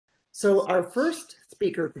So our first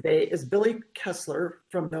speaker today is Billy Kessler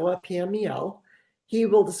from NOAA PMEL. He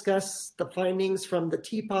will discuss the findings from the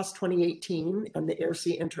TPOS 2018 and the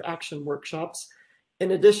Air-Sea Interaction Workshops, in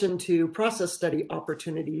addition to process study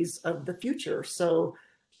opportunities of the future. So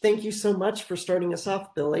thank you so much for starting us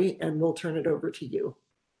off, Billy, and we'll turn it over to you.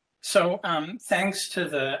 So thanks to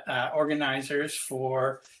the organizers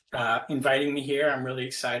for inviting me here. I'm really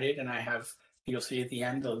excited, and I have, you'll see at the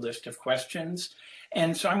end, a list of questions.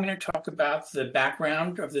 And so I'm going to talk about the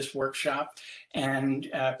background of this workshop, and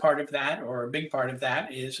part of that, or a big part of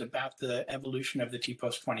that, is about the evolution of the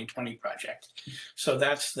TPOS 2020 project. So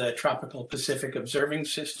that's the Tropical Pacific Observing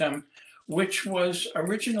System, which was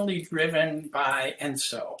originally driven by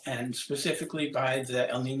ENSO, and specifically by the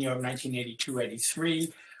El Nino of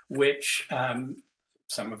 1982-83, which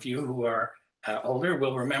some of you who are older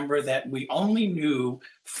will remember that we only knew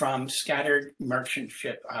from scattered merchant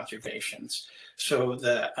ship observations. So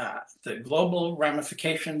the global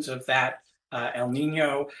ramifications of that El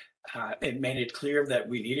Nino, it made it clear that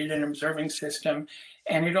we needed an observing system.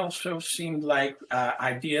 And it also seemed like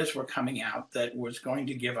ideas were coming out that was going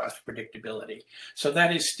to give us predictability. So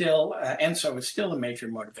that is still, ENSO is still a major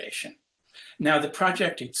motivation. Now, the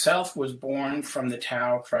project itself was born from the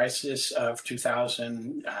Tau crisis of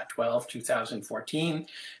 2012, 2014.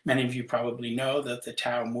 Many of you probably know that the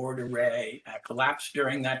Tau moored array collapsed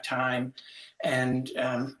during that time. And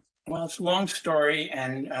well, it's a long story,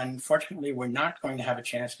 and unfortunately, we're not going to have a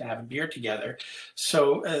chance to have a beer together.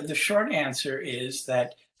 So the short answer is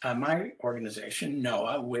that my organization,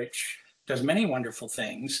 NOAA, which does many wonderful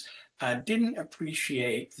things, didn't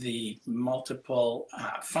appreciate the multiple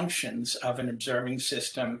functions of an observing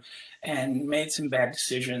system and made some bad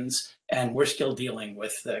decisions, and we're still dealing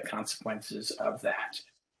with the consequences of that.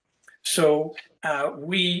 So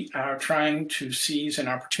we are trying to seize an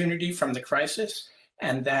opportunity from the crisis,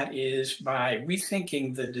 and that is by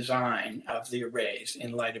rethinking the design of the arrays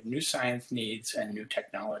in light of new science needs and new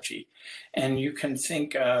technology. And you can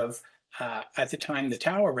think of at the time the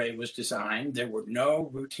Tau array was designed, there were no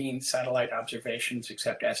routine satellite observations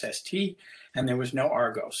except SST, and there was no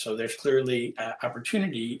Argo. So there's clearly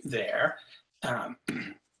opportunity there.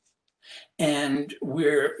 And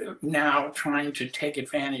we're now trying to take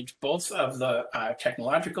advantage both of the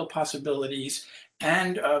technological possibilities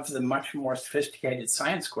and of the much more sophisticated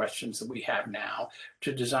science questions that we have now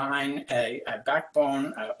to design a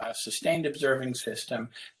backbone, a sustained observing system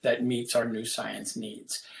that meets our new science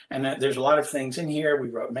needs. And there's a lot of things in here. We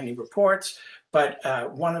wrote many reports, but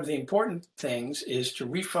one of the important things is to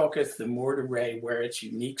refocus the moored array where its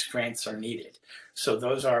unique strengths are needed. So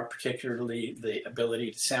those are particularly the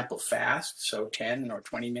ability to sample fast, so 10 or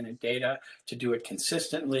 20-minute data, to do it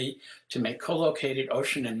consistently, to make co-located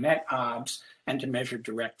ocean and met obs, and to measure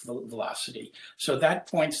direct velocity. So that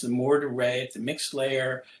points the moored array at the mixed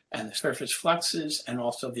layer and the surface fluxes, and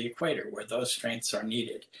also the equator where those strengths are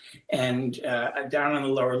needed. And down on the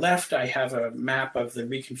lower left, I have a map of the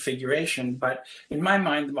reconfiguration, but in my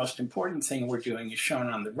mind, the most important thing we're doing is shown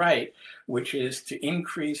on the right, which is to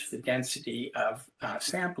increase the density of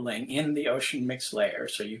sampling in the ocean mixed layer.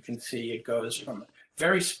 So you can see it goes from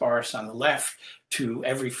very sparse on the left to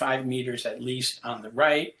every 5 meters at least on the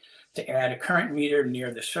right, to add a current meter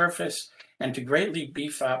near the surface, and to greatly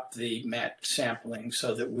beef up the MET sampling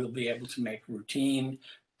so that we'll be able to make routine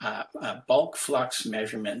bulk flux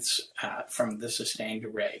measurements from the sustained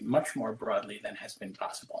array much more broadly than has been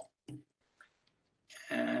possible.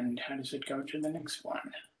 And how does it go to the next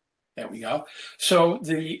one? There we go. So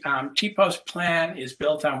the TPOS plan is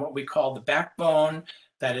built on what we call the backbone,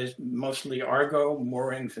 that is mostly Argo,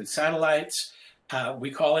 moorings, and satellites.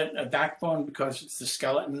 We call it a backbone because it's the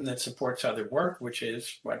skeleton that supports other work, which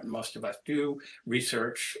is what most of us do: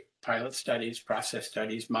 research, pilot studies, process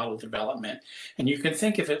studies, model development. And you can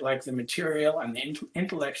think of it like the material and the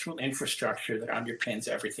intellectual infrastructure that underpins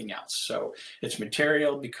everything else. So it's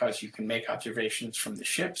material because you can make observations from the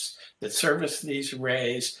ships that service these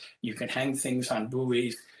arrays. You can hang things on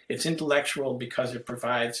buoys. It's intellectual because it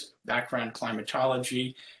provides background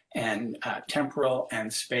climatology and temporal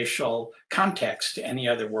and spatial context to any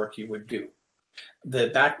other work you would do. The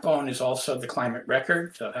backbone is also the climate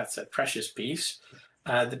record, so that's a precious piece.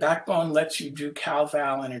 The backbone lets you do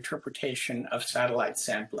CalVal and interpretation of satellite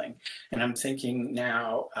sampling. And I'm thinking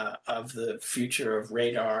now of the future of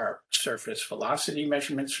radar surface velocity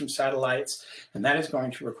measurements from satellites, and that is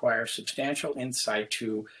going to require substantial insight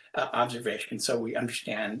to observation, so we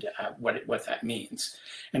understand what that means.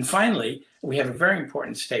 And finally, we have a very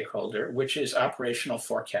important stakeholder, which is operational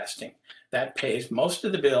forecasting. That pays most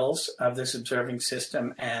of the bills of this observing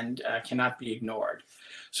system and cannot be ignored.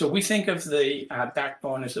 So we think of the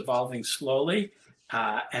backbone as evolving slowly,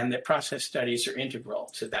 and that process studies are integral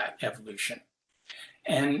to that evolution.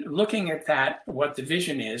 And looking at that, what the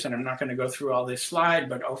vision is, and I'm not going to go through all this slide,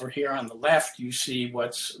 but over here on the left, you see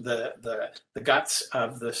what's the guts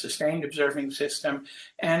of the sustained observing system,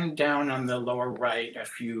 and down on the lower right, a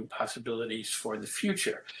few possibilities for the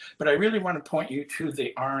future. But I really want to point you to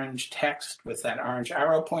the orange text with that orange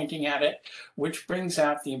arrow pointing at it, which brings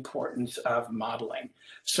out the importance of modeling.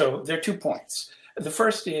 So there are 2 points. The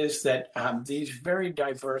first is that these very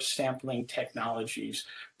diverse sampling technologies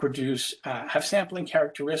have sampling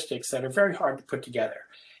characteristics that are very hard to put together.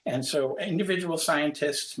 And so individual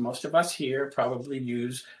scientists, most of us here, probably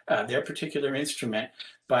use their particular instrument.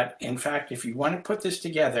 But in fact, if you want to put this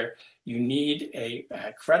together, you need a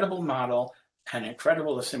credible model and a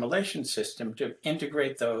credible assimilation system to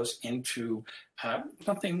integrate those into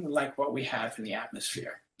something like what we have in the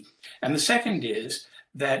atmosphere. And the second is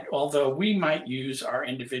that although we might use our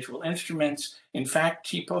individual instruments, in fact,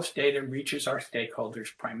 TPOS data reaches our stakeholders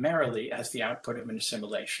primarily as the output of an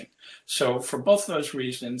assimilation. So for both those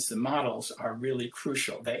reasons, the models are really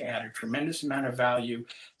crucial. They add a tremendous amount of value,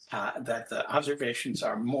 that the observations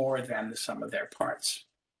are more than the sum of their parts.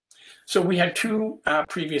 So we had 2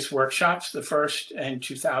 previous workshops, the first in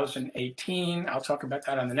 2018. I'll talk about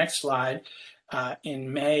that on the next slide.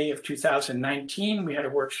 In May of 2019, we had a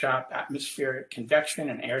workshop, Atmospheric Convection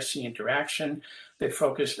and Air-Sea Interaction, that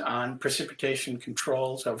focused on precipitation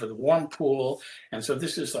controls over the warm pool. And so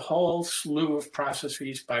this is the whole slew of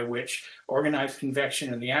processes by which organized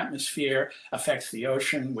convection in the atmosphere affects the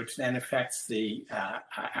ocean, which then affects the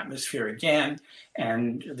atmosphere again,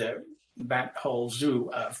 and that whole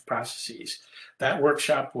zoo of processes. That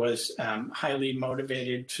workshop was highly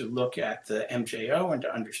motivated to look at the MJO and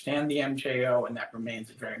to understand the MJO, and that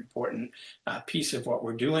remains a very important piece of what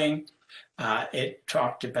we're doing. It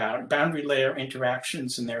talked about boundary layer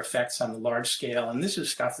interactions and their effects on the large scale, and this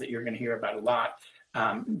is stuff that you're going to hear about a lot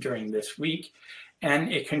during this week.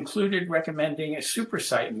 And it concluded recommending a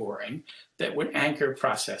supersite mooring that would anchor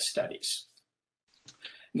process studies.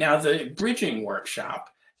 Now, the bridging workshop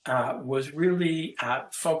was really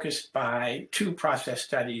focused by 2 process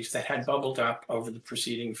studies that had bubbled up over the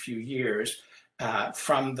preceding few years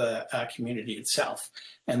from the community itself.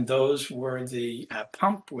 And those were the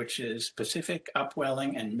PUMP, which is Pacific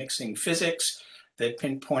Upwelling and Mixing Physics, that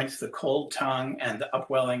pinpoints the cold tongue and the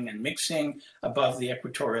upwelling and mixing above the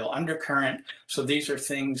equatorial undercurrent. So these are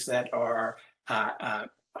things that are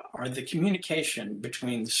the communication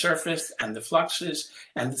between the surface and the fluxes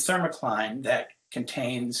and the thermocline that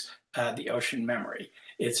contains the ocean memory.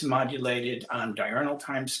 It's modulated on diurnal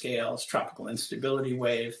time scales, tropical instability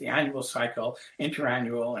waves, the annual cycle,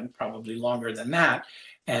 interannual, and probably longer than that,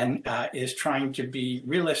 and is trying to be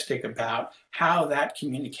realistic about how that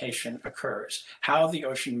communication occurs, how the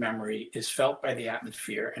ocean memory is felt by the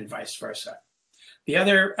atmosphere and vice versa. The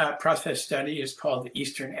other process study is called the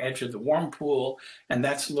Eastern Edge of the Warm Pool, and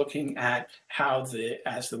that's looking at how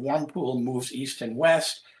as the warm pool moves east and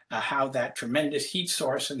west, how that tremendous heat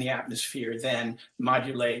source in the atmosphere then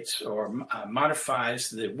modulates or modifies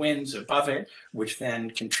the winds above it, which then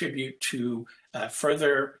contribute to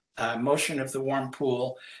further motion of the warm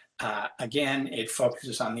pool. Again, it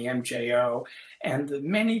focuses on the MJO and the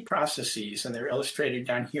many processes, and they're illustrated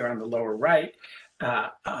down here on the lower right,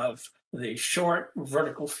 of the short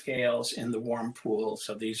vertical scales in the warm pool.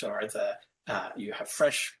 So these are you have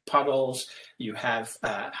fresh puddles, you have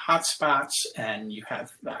hot spots, and you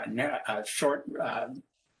have short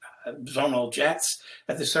zonal jets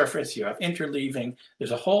at the surface. You have interleaving.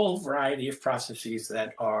 There's a whole variety of processes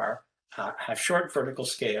that have short vertical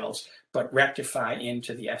scales, but rectify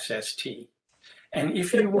into the SST. And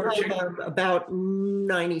if you were to... about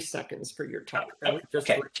 90 seconds for your talk, just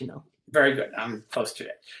to let you know. Very good. I'm close to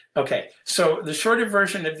it. Okay, so the shorter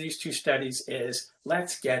version of these 2 studies is,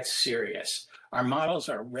 let's get serious. Our models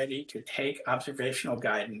are ready to take observational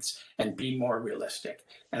guidance and be more realistic.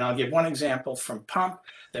 And I'll give one example from PUMP,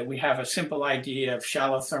 that we have a simple idea of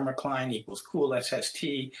shallow thermocline equals cool SST,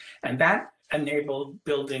 and that enabled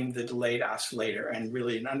building the delayed oscillator and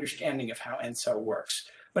really an understanding of how ENSO works.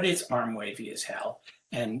 But it's arm wavy as hell,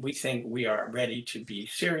 and we think we are ready to be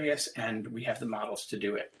serious, and we have the models to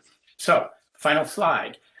do it. So, final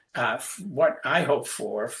slide. what I hope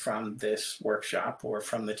for from this workshop or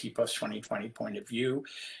from the TPOS 2020 point of view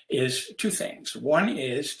is two things. One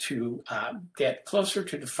is to get closer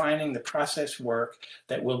to defining the process work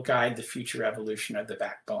that will guide the future evolution of the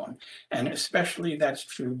backbone. And especially that's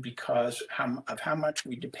true because of how much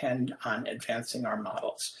we depend on advancing our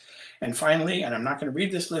models. And finally, and I'm not going to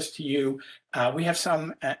read this list to you, we have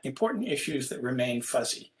some important issues that remain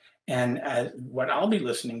fuzzy. And what I'll be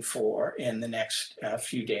listening for in the next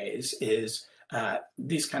few days is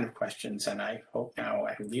these kind of questions. And I hope now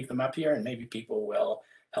I can leave them up here and maybe people will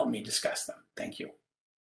help me discuss them. Thank you.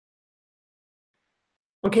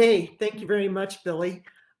 Okay, thank you very much, Billy.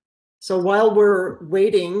 So while we're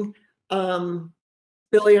waiting,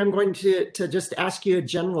 Billy, I'm going to just ask you a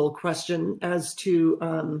general question as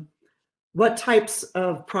to what types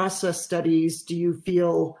of process studies do you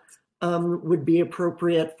feel would be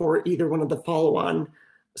appropriate for either one of the follow-on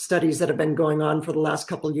studies that have been going on for the last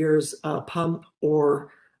couple of years, pump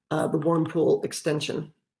or the warm pool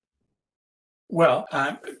extension? Well,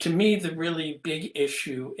 to me, the really big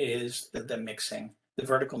issue is the mixing, the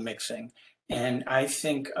vertical mixing. And I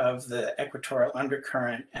think of the equatorial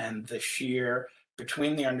undercurrent and the shear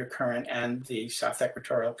between the undercurrent and the south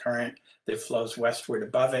equatorial current that flows westward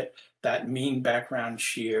above it, that mean background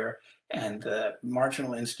shear and the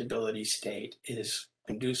marginal instability state is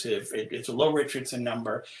conducive. It's a low Richardson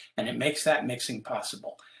number, and it makes that mixing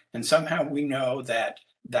possible. And somehow we know that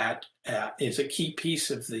is a key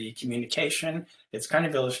piece of the communication. It's kind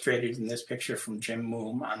of illustrated in this picture from Jim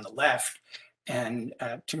Moom on the left. And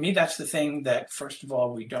to me, that's the thing that, first of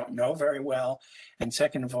all, we don't know very well. And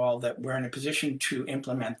second of all, that we're in a position to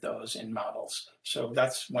implement those in models. So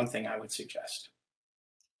that's one thing I would suggest.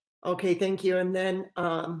 Okay, thank you. And then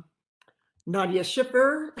Nadia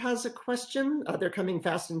Schiffer has a question. They're coming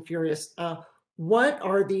fast and furious. What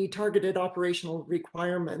are the targeted operational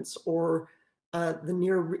requirements or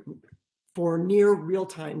for near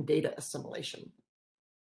real-time data assimilation?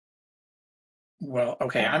 Well,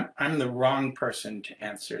 okay, I'm the wrong person to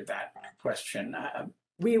answer that question.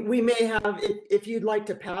 We may have, if you'd like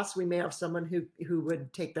to pass, we may have someone who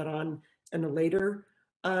would take that on in a later.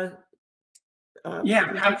 Yeah,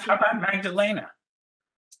 how about Magdalena?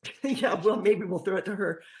 Yeah, well, maybe we'll throw it to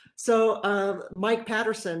her. So Mike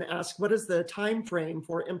Patterson asked, what is the time frame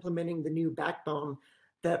for implementing the new backbone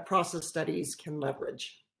that process studies can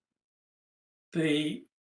leverage?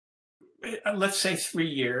 Let's say 3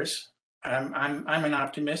 years. I'm an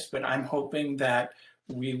optimist, but I'm hoping that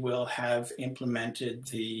we will have implemented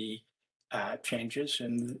the changes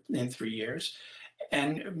in 3 years.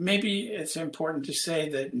 And maybe it's important to say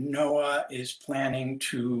that NOAA is planning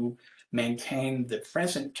to maintain the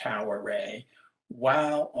present tau array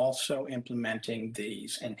while also implementing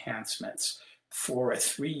these enhancements for a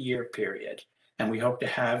 3-year period. And we hope to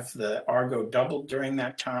have the Argo doubled during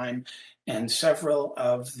that time, and several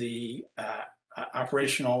of the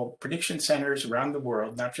operational prediction centers around the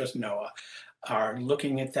world, not just NOAA, are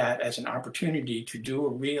looking at that as an opportunity to do a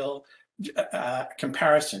real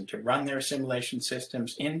comparison, to run their simulation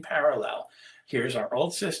systems in parallel. Here's our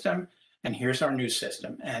old system, and here's our new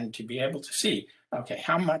system, and to be able to see, okay,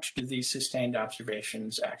 how much do these sustained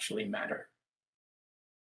observations actually matter?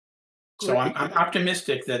 So I'm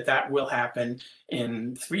optimistic that that will happen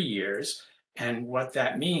in 3 years, and what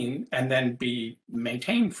that means, and then be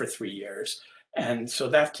maintained for 3 years. And so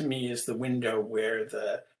that to me is the window where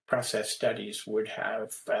the process studies would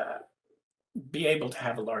have be able to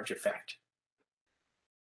have a large effect.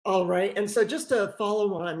 All right, and so just to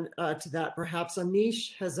follow on to that, perhaps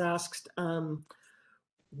Anish has asked,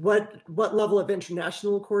 what level of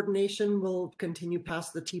international coordination will continue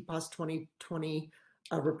past the TPOS 2020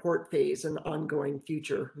 report phase and ongoing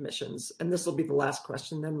future missions? And this will be the last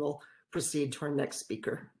question, then we'll proceed to our next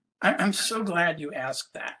speaker. I'm so glad you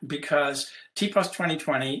asked that, because TPOS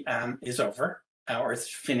 2020 is over, or it's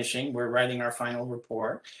finishing. We're writing our final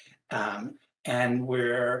report, and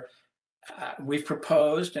we've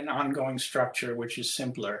proposed an ongoing structure which is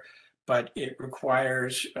simpler, but it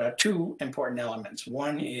requires 2 important elements.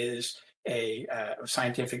 One is a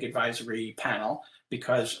scientific advisory panel,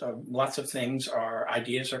 because lots of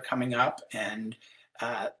ideas are coming up, and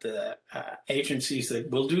the agencies that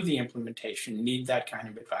will do the implementation need that kind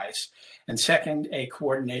of advice. And second, a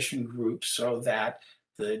coordination group so that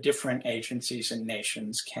the different agencies and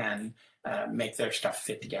nations can make their stuff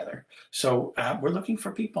fit together. So we're looking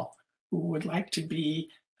for people who would like to be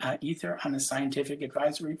either on a scientific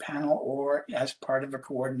advisory panel or as part of a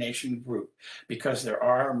coordination group, because there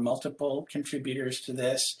are multiple contributors to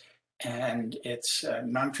this, and it's a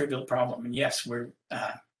non-trivial problem. And yes,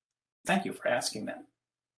 thank you for asking that.